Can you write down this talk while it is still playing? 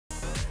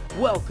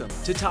Welcome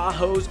to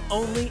Tahoe's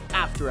only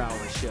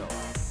after-hours show.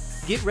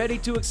 Get ready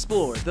to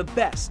explore the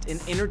best in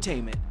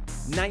entertainment,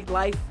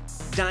 nightlife,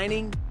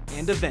 dining,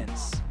 and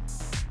events.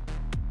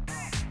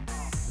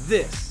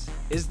 This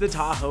is the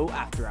Tahoe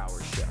After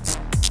Hours Show.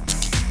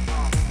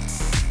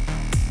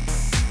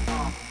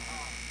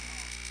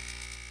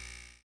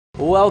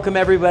 Welcome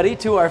everybody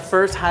to our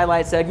first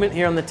highlight segment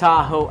here on the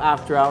Tahoe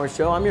After Hours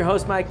Show. I'm your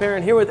host Mike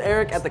Barron here with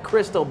Eric at the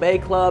Crystal Bay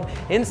Club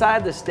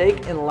inside the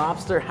Steak and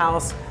Lobster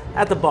House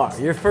at the bar.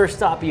 Your first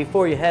stop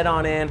before you head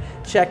on in,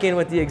 check in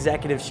with the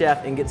executive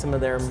chef and get some of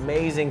their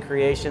amazing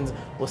creations.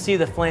 We'll see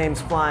the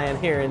flames flying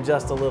here in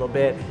just a little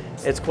bit.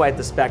 It's quite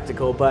the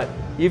spectacle, but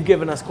you've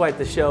given us quite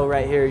the show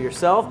right here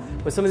yourself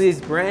with some of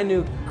these brand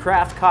new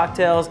craft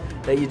cocktails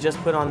that you just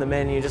put on the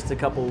menu just a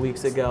couple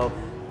weeks ago.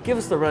 Give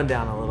us the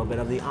rundown a little bit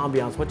of the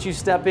ambiance. Once you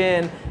step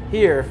in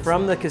here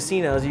from the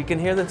casinos, you can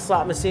hear the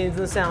slot machines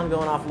and the sound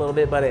going off a little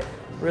bit, but it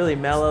really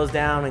mellows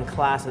down and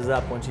classes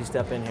up once you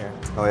step in here.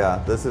 Oh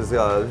yeah, this has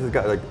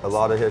got like a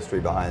lot of history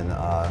behind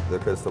the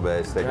Crystal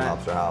Bay Steak and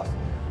Lobster House.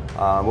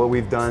 What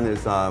we've done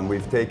is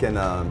we've taken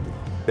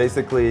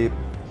basically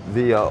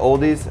the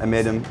oldies and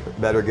made them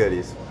better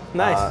goodies.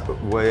 Nice.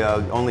 We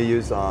only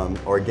use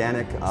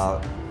organic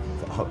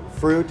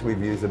fruit.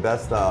 We've used the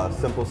best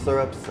simple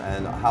syrups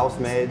and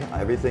house-made.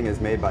 Everything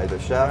is made by the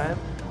chef.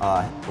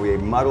 We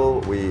muddle,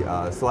 we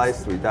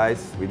slice, we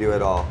dice, we do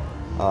it all.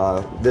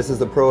 This is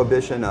the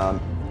Prohibition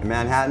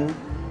Manhattan.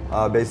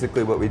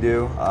 Basically what we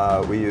do,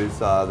 we use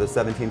the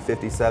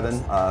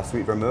 1757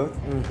 sweet vermouth,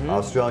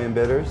 Australian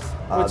bitters.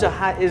 Which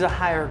is a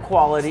higher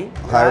quality.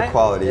 Higher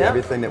quality. Yep.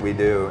 Everything that we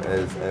do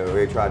is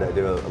we try to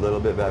do a little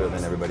bit better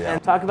than everybody else.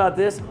 And talk about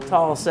this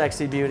tall,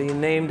 sexy beauty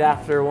named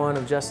after one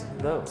of just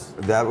those.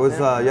 That was,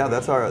 yeah,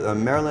 that's our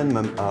Maryland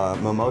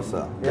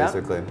mimosa,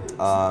 basically.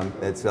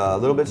 It's a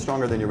little bit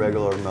stronger than your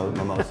regular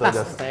mimosa.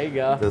 Just, there you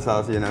go. This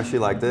house, you know, she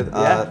liked it.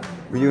 Yeah.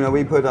 You know,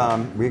 we put,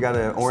 we got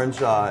an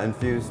orange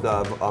infused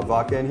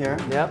vodka in here.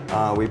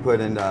 Yep. We put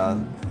in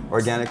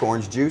organic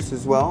orange juice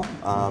as well,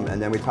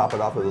 and then we top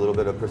it off with a little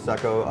bit of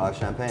Prosecco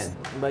champagne.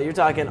 But you're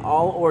talking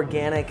all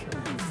organic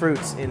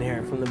fruits in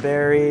here, from the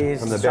berries,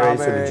 from the berries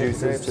to the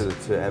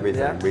juices to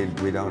everything.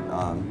 Yeah. We don't.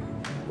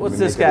 What's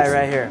this guy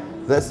right here?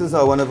 This is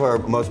one of our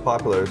most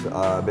populars.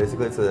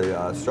 Basically, it's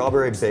a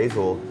strawberry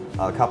basil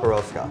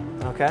caparosca.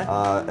 Okay.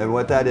 And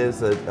what that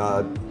is, it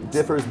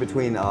differs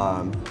between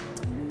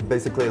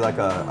basically like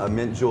a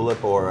mint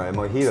julep or a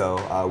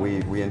mojito.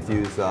 We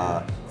infuse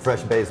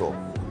fresh basil.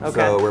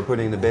 Okay. So we're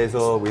putting the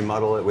basil, we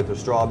muddle it with the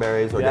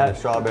strawberries, organic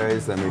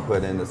strawberries, then we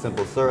put in the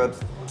simple syrups,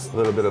 a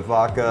little bit of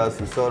vodka,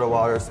 some soda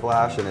water,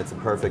 splash, and it's a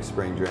perfect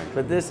spring drink.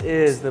 But this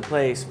is the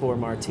place for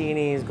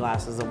martinis,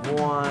 glasses of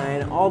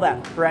wine, all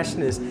that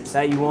freshness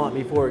that you want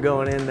before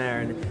going in there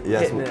and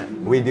hitting it.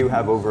 We do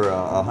have over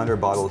 100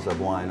 bottles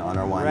of wine on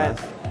our wine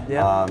list.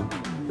 Yeah.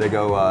 They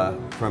go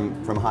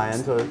from high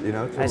end to, you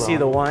know, to I see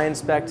the Wine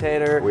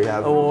Spectator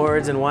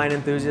Awards and Wine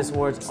Enthusiast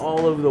Awards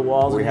all over the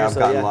walls. We have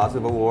gotten lots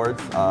of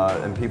awards,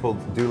 and people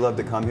do love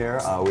to come here.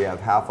 We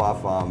have half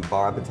off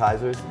bar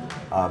appetizers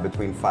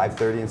between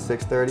 5:30 and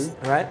 6:30.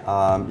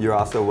 Right. You're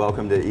also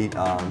welcome to eat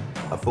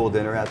a full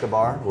dinner at the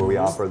bar, where we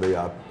offer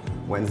the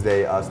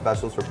Wednesday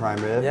specials for prime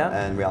rib,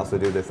 and we also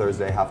do the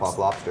Thursday half off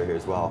lobster here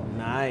as well.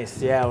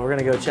 Nice. Yeah, we're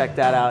gonna go check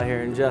that out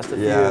here in just a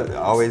few. Yeah,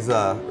 always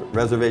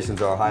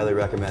reservations are highly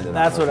recommended.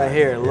 That's what I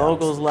hear. Yeah.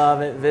 Locals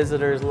love it,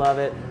 visitors love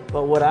it.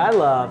 But what I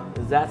love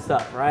is that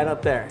stuff right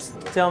up there.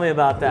 Tell me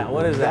about that.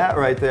 What is that? That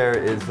right there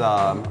is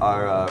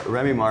our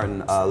Remy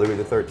Martin Louis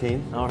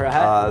XIII. All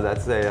right.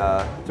 That's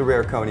it's a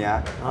rare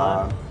cognac.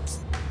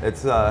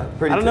 It's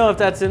pretty. I don't know if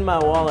that's in my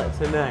wallet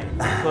tonight,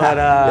 but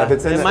yeah,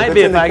 it might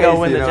be if I go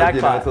win the jackpot.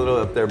 You know, it's a little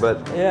up there,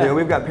 but you know,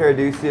 we've got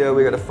Paradisio,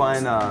 we got a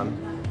fine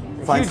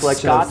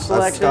selection of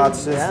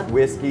scotches,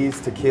 whiskeys,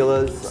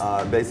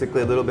 tequilas,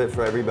 basically a little bit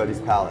for everybody's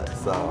palate.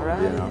 So, all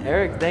right. You know.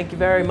 Eric, thank you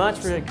very much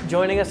for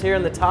joining us here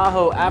on the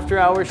Tahoe After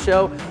Hours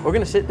Show. We're going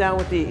to sit down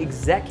with the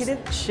executive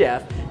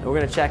chef, and we're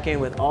going to check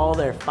in with all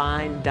their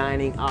fine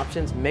dining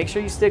options. Make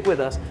sure you stick with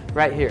us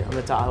right here on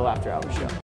the Tahoe After Hours Show.